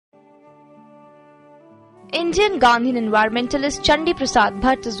Indian Gandhian environmentalist Chandi Prasad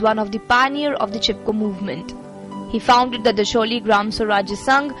Bhatt is one of the pioneers of the Chipko movement. He founded the Dasholi Gram Swarajya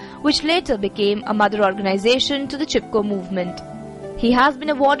Sangh, which later became a mother organization to the Chipko movement. He has been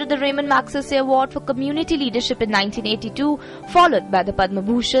awarded the Ramon Magsaysay Award for Community Leadership in 1982, followed by the Padma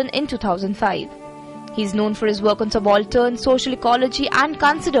Bhushan in 2005. He is known for his work on subaltern, social ecology and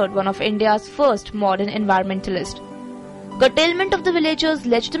considered one of India's first modern environmentalists. Curtailment of the villagers'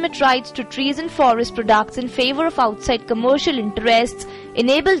 legitimate rights to trees and forest products in favor of outside commercial interests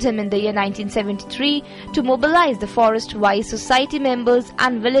enabled him in the year 1973 to mobilize the forest-wise society members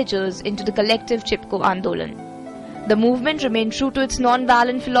and villagers into the collective Chipko Andolan. The movement remained true to its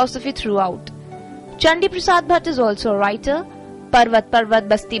non-violent philosophy throughout. Chandi Prasad Bhatt is also a writer. Parvat Parvat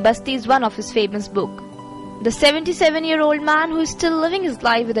Basti Basti is one of his famous books. The 77-year-old man who is still living his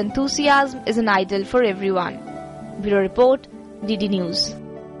life with enthusiasm is an idol for everyone. Bureau Report, DD News.